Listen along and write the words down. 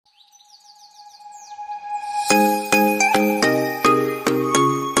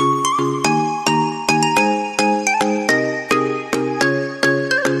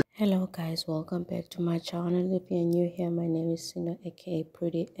guys, welcome back to my channel. If you're new here, my name is Sino, aka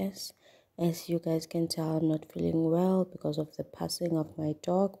Pretty S. As you guys can tell, I'm not feeling well because of the passing of my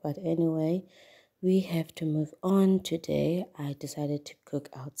dog, but anyway, we have to move on. Today I decided to cook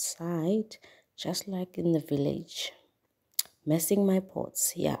outside, just like in the village. Messing my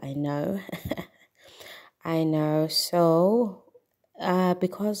pots, yeah, I know. I know. So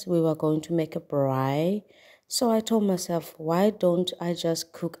because we were going to make a braai, so I told myself, why don't I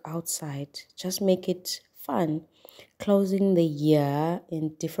just cook outside? Just make it fun. Closing the year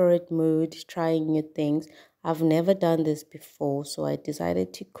in different mood, trying new things. I've never done this before, so I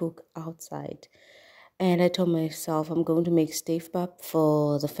decided to cook outside. And I told myself I'm going to make steefpap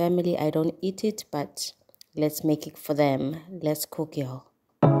for the family. I don't eat it, but let's make it for them. Let's cook, y'all.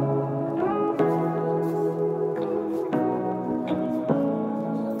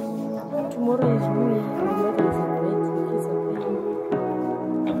 Tomorrow is New Year. My mother is at work.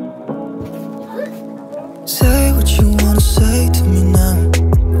 Say what you wanna say to me now.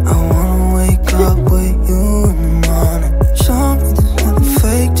 I wanna wake up with you in the morning. Show me there's nothing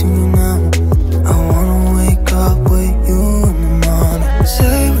fake to me now. I wanna wake up with you in the morning.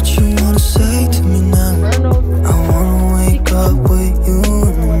 Say what you wanna say to me now. I wanna wake up with you in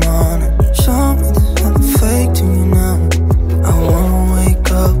the morning. Show me there's nothing fake to me now. I wanna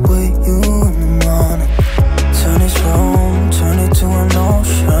wake up with you in the morning. Turn this room, turn it to an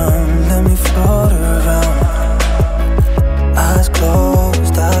ocean. Let me float around. Eyes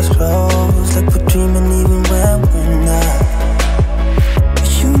closed, like we're dreaming even when we're not.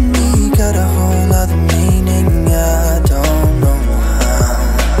 You and me got a whole other meaning, I don't know how.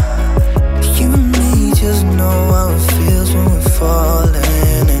 You and me just know how it feels when we're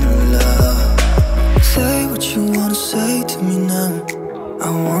falling in love. Say what you wanna say to me now. I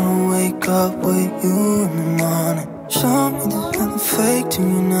wanna wake up with you in the morning. Show me there's nothing fake to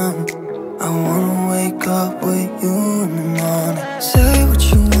me now. I wanna wake up with you in the morning. Say what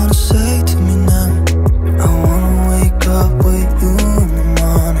you wanna say to me now. I wanna wake up with you in the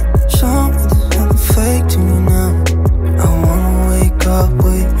morning. Show me there's nothing fake to me now. I wanna wake up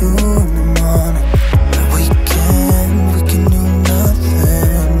with you in the morning. We can do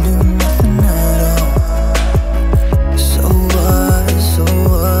nothing at all. So what,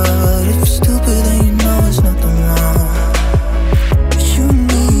 if you're stupid then you know there's nothing wrong. But you and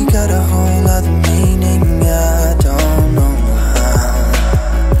me got a whole other meaning, I don't know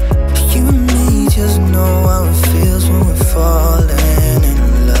how. You and me just know how it feels when we're falling in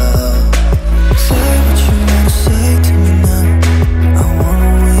love. Say what you wanna say to me now. I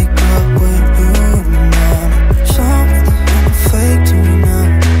wanna wake up with you in the morning. Show me there's nothing fake to me now.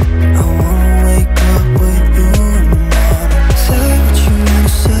 I wanna wake up with you in the morning. Say what you wanna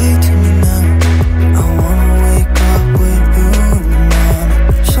say to me now. I wanna wake up with you in the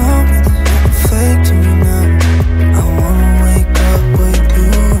morning. Show me there's nothing fake to me now. I wanna wake up with you in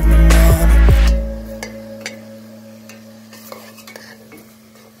the morning.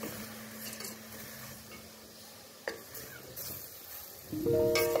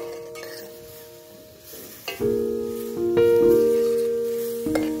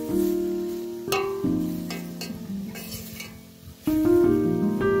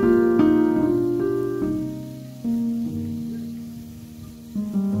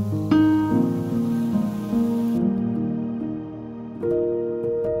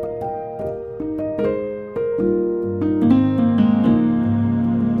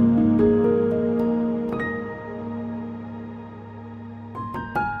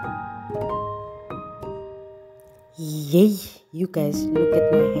 Yay, you guys, look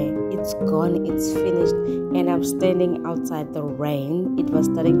at my hair. It's gone, it's finished, and I'm standing outside the rain. It was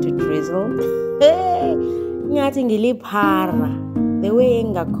starting to drizzle. Hey, ngathi ngiliphara. The way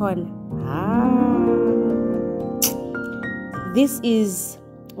engakhona. This is,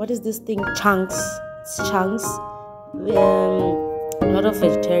 what is this thing? Chunks. It's chunks. A lot of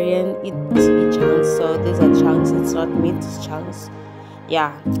vegetarian eat chunks, so these are chunks. It's not meat, it's chunks.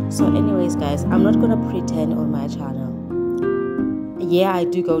 Yeah, so anyways guys, I'm not gonna pretend on my channel. Yeah, I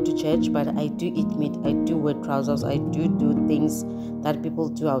do go to church, but I do eat meat, I do wear trousers, I do things that people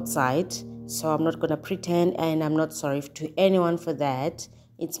do outside. So I'm not gonna pretend, and I'm not sorry to anyone for that.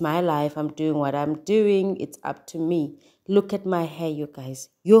 It's my life, I'm doing what I'm doing, it's up to me. Look at my hair, you guys.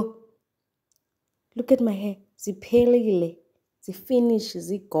 Yo, look at my hair. Ziphelile, zifinish,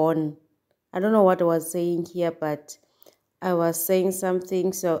 zigone. I don't know what I was saying here, but I was saying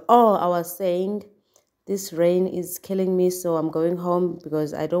something. So, I was saying this rain is killing me, so I'm going home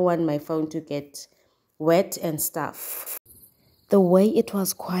because I don't want my phone to get wet and stuff. The way it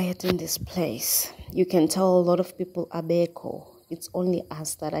was quiet in this place, you can tell a lot of people are beko. It's only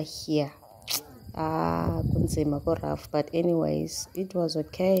us that are here. kunzima rough, but anyways, it was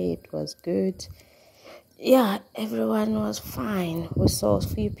okay, it was good. Yeah, everyone was fine. We saw a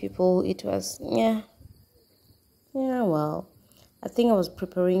few people. It was yeah, well, I think I was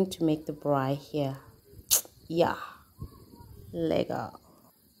preparing to make the braai here. Yeah, Lego.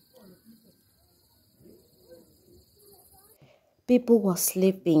 People were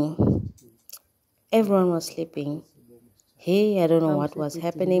sleeping. Everyone was sleeping. Hey, I don't know what was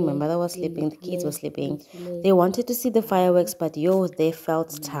happening. My mother was sleeping. The kids were sleeping. They wanted to see the fireworks, but yo, they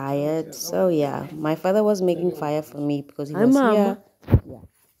felt tired. So yeah, my father was making fire for me because he was here. Yeah.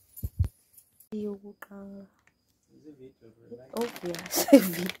 Oh yeah, save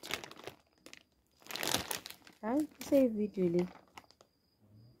video. I save video.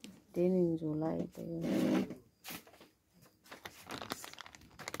 Then in July.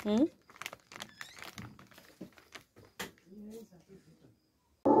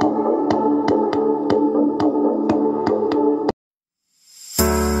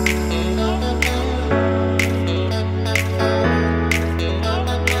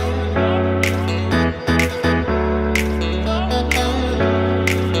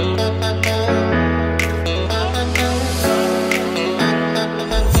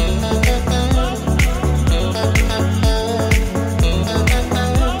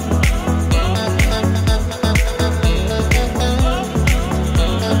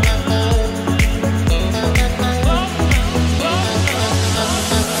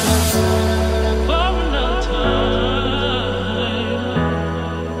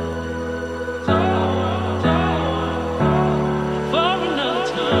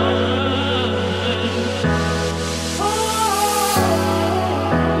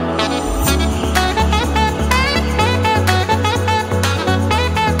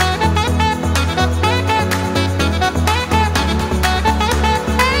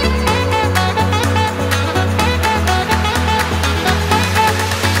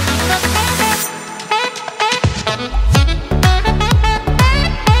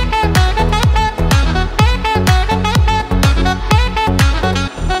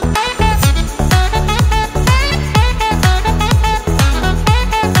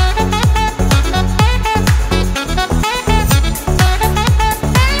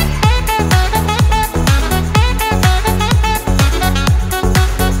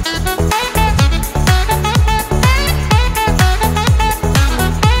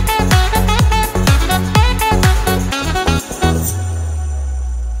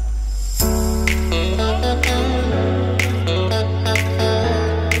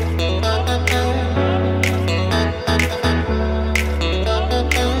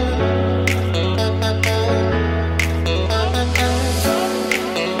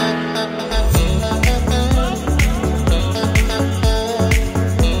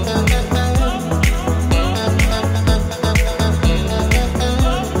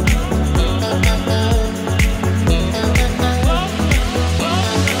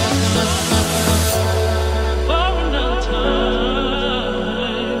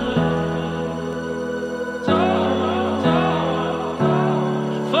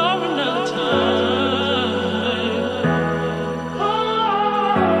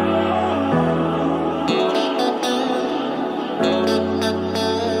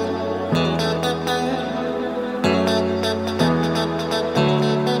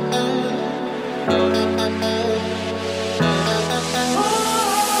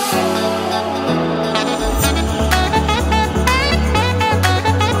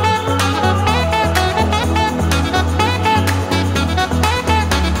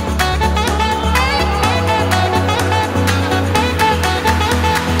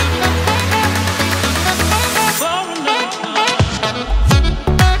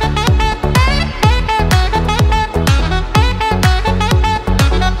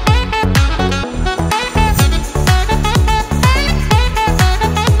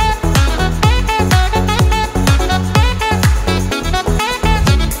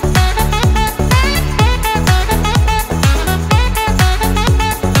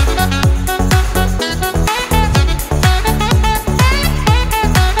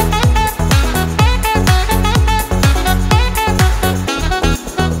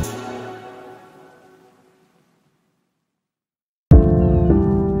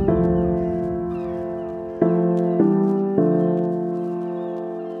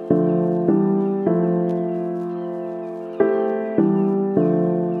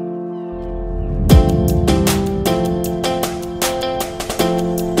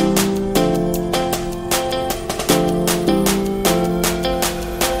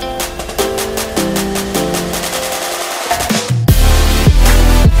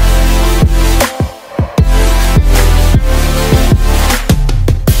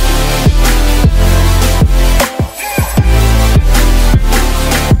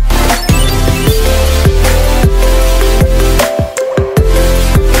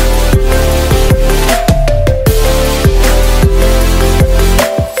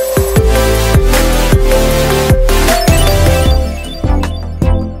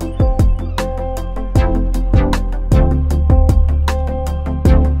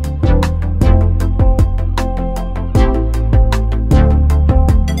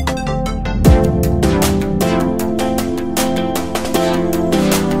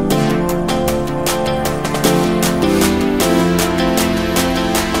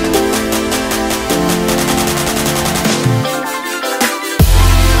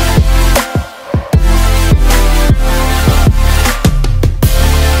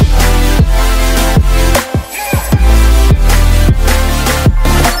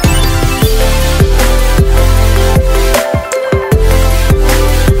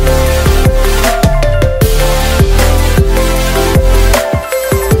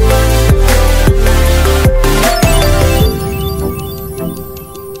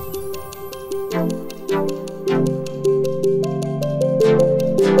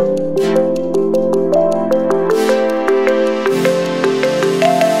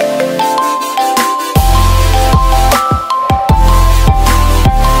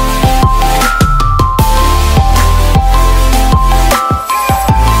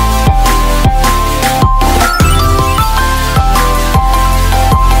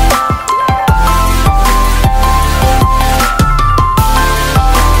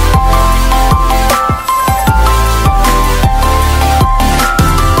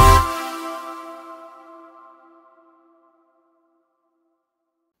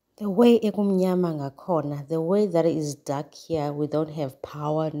 way ekumnyama ngakhona, the way that it is dark here, we don't have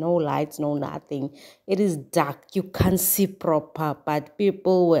power, no lights, no nothing. It is dark, you can't see proper, but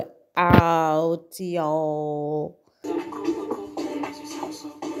people were out, yo.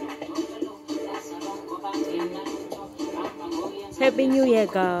 Happy New Year,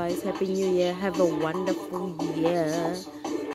 guys. Happy New Year. Have a wonderful year.